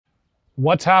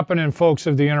What's happening, folks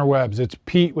of the interwebs? It's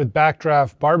Pete with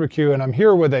Backdraft Barbecue, and I'm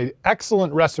here with an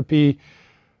excellent recipe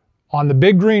on the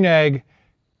big green egg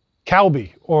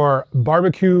KALBI, or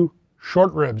barbecue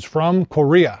short ribs from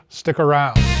Korea. Stick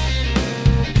around.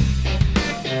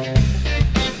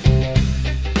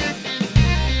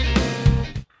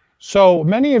 So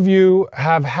many of you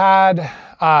have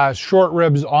had short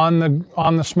ribs on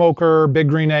the smoker, big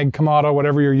green egg, Kamado,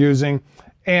 whatever you're using.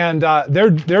 And they're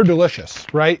delicious,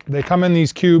 right? They come in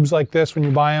these cubes like this when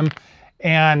you buy them,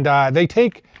 and they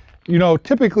take,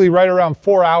 typically right around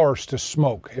 4 hours to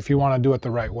smoke if you want to do it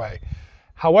the right way.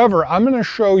 However, I'm going to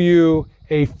show you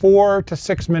a 4 to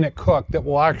 6 minute cook that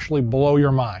will actually blow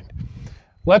your mind.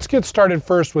 Let's get started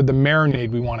first with the marinade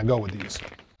we want to go with these.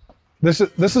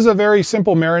 This is a very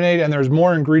simple marinade, and there's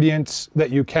more ingredients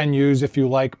that you can use if you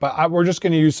like, but we're just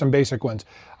going to use some basic ones.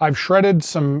 I've shredded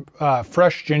some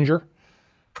fresh ginger.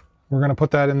 We're going to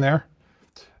put that in there.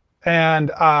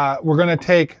 And we're going to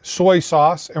take soy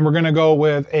sauce, and we're going to go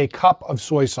with a cup of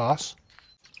soy sauce.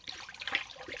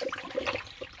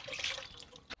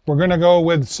 We're going to go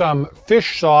with some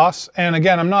fish sauce. And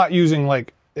again, I'm not using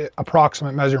like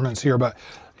approximate measurements here, but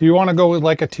you want to go with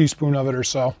like a teaspoon of it or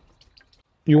so.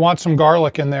 You want some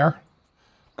garlic in there.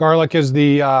 Garlic is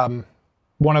the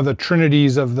one of the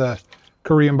trinities of the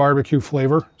Korean barbecue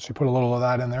flavor. So you put a little of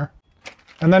that in there.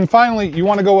 And then finally, you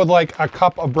want to go with like a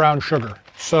cup of brown sugar.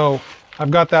 So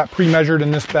I've got that pre-measured in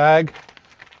this bag.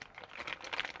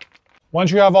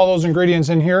 Once you have all those ingredients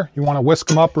in here, you want to whisk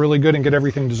them up really good and get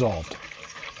everything dissolved.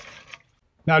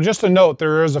 Now, just a note,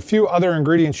 there is a few other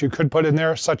ingredients you could put in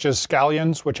there, such as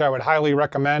scallions, which I would highly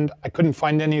recommend. I couldn't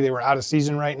find any. They were out of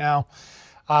season right now.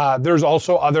 There's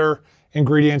also other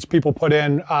ingredients people put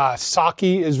in. Sake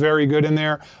is very good in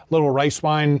there. Little rice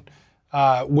wine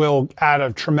will add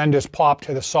a tremendous pop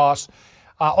to the sauce.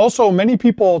 Also, many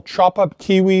people chop up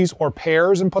kiwis or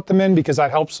pears and put them in because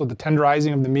that helps with the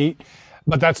tenderizing of the meat,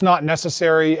 but that's not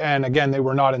necessary, and again, they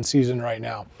were not in season right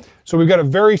now. So we've got a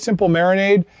very simple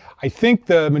marinade. I think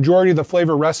the majority of the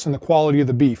flavor rests in the quality of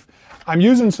the beef. I'm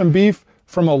using some beef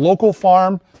from a local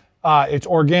farm. It's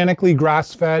organically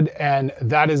grass-fed, and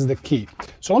that is the key.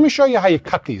 So let me show you how you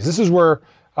cut these. This is where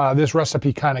this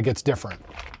recipe kind of gets different.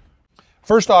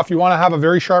 First off, you want to have a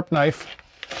very sharp knife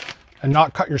and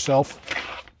not cut yourself.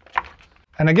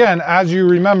 And again, as you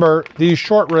remember, these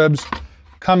short ribs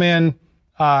come in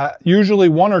usually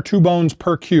 1 or 2 bones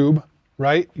per cube,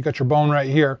 right? You got your bone right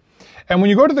here. And when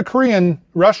you go to the Korean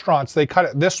restaurants, they cut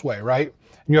it this way, right?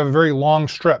 And you have a very long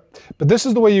strip. But this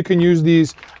is the way you can use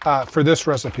these for this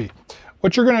recipe.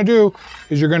 What you're going to do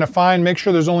is you're going to make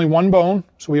sure there's only 1 bone.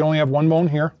 So we only have 1 bone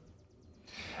here.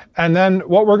 And then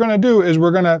what we're going to do is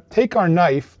we're going to take our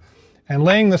knife and,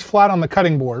 laying this flat on the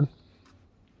cutting board,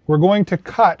 we're going to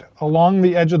cut along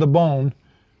the edge of the bone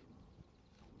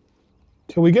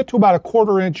till we get to about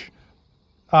 1/4 inch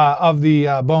of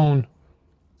the bone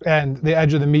and the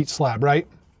edge of the meat slab, right?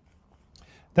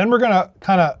 Then we're going to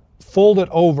kind of fold it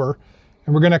over,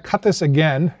 and we're going to cut this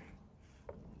again.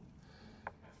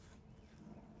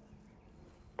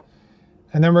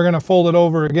 And then we're going to fold it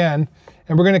over again.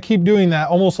 And we're going to keep doing that,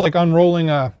 almost like unrolling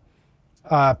a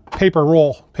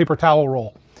paper towel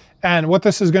roll. And what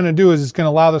this is going to do is it's going to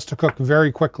allow this to cook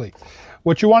very quickly.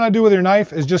 What you want to do with your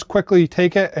knife is just quickly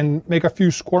take it and make a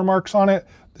few score marks on it.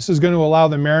 This is going to allow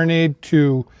the marinade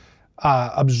to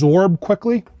absorb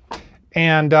quickly.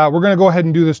 And we're going to go ahead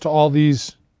and do this to all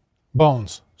these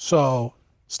bones. So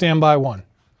stand by one.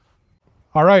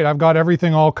 All right, I've got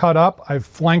everything all cut up. I've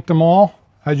flanked them all,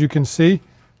 as you can see.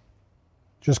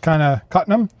 Just kind of cutting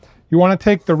them. You want to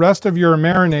take the rest of your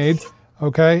marinade,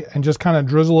 okay, and just kind of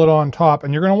drizzle it on top.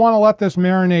 And you're going to want to let this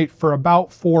marinate for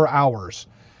about 4 hours.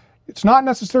 It's not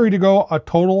necessary to go a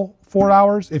total 4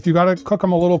 hours. If you got to cook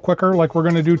them a little quicker, like we're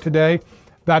going to do today,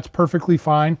 that's perfectly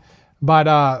fine.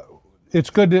 But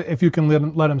it's good if you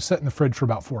can let them sit in the fridge for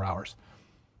about 4 hours.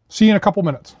 See you in a couple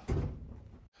minutes.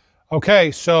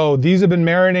 Okay, so these have been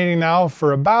marinating now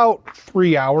for about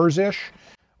 3 hours-ish.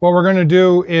 What we're going to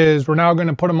do is we're now going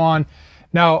to put them on.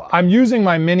 Now, I'm using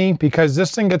my mini because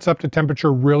this thing gets up to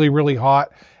temperature really, really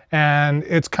hot. And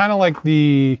it's kind of like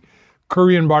the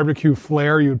Korean barbecue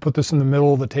flare. You would put this in the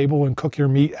middle of the table and cook your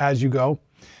meat as you go.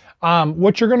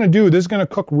 What you're going to do, this is going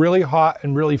to cook really hot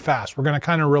and really fast. We're going to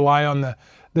kind of rely on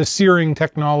the searing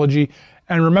technology.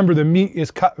 And remember, the meat is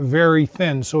cut very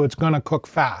thin, so it's going to cook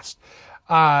fast.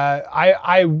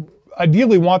 I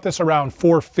ideally want this around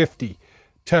 450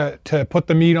 to put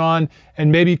the meat on, and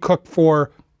maybe cook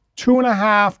for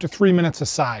 2.5 to 3 minutes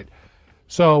aside.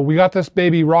 So we got this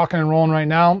baby rocking and rolling right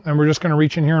now, and we're just going to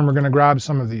reach in here and we're going to grab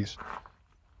some of these.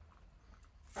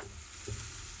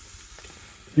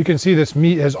 You can see this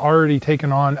meat has already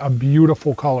taken on a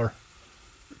beautiful color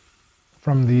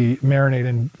from the marinade,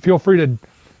 and feel free to,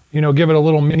 you know, give it a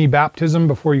little mini baptism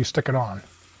before you stick it on.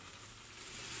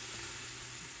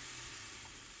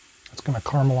 It's going to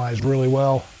caramelize really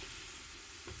well.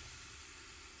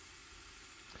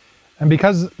 And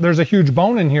because there's a huge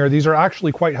bone in here, these are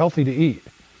actually quite healthy to eat.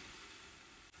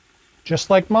 Just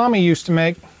like mommy used to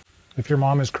make, if your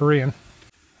mom is Korean.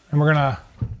 And we're gonna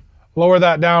lower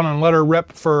that down and let her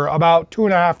rip for about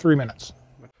 2.5 to 3 minutes.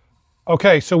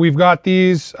 Okay, so we've got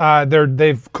these,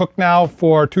 they've cooked now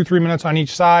for 2 to 3 minutes on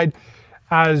each side.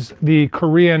 As the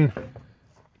Korean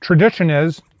tradition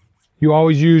is, you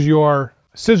always use your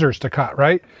scissors to cut,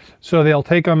 right? So they'll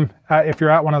take them, if you're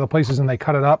at one of the places, and they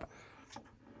cut it up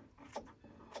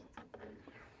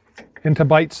into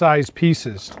bite-sized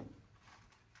pieces.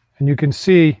 And you can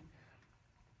see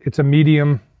it's a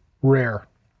medium rare.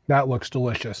 That looks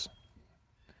delicious.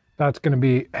 That's gonna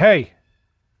be, hey,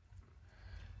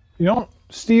 you don't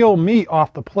steal meat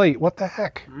off the plate. What the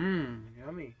heck?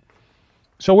 Yummy.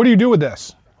 So what do you do with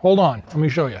this? Hold on, let me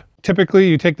show you. Typically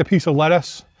you take the piece of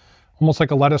lettuce, almost like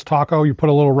a lettuce taco. You put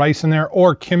a little rice in there,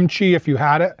 or kimchi if you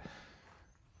had it.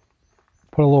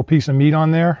 Put a little piece of meat on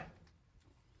there.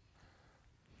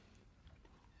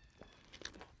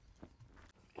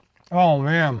 Oh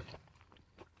man,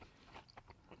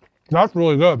 that's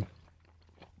really good.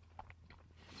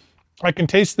 I can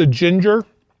taste the ginger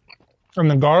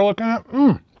and the garlic in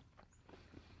it.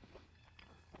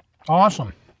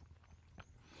 Awesome.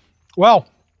 Well,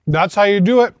 that's how you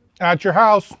do it at your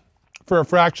house for a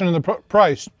fraction of the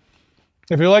price.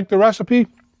 If you like the recipe,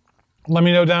 let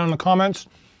me know down in the comments.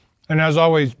 And as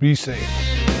always, be safe.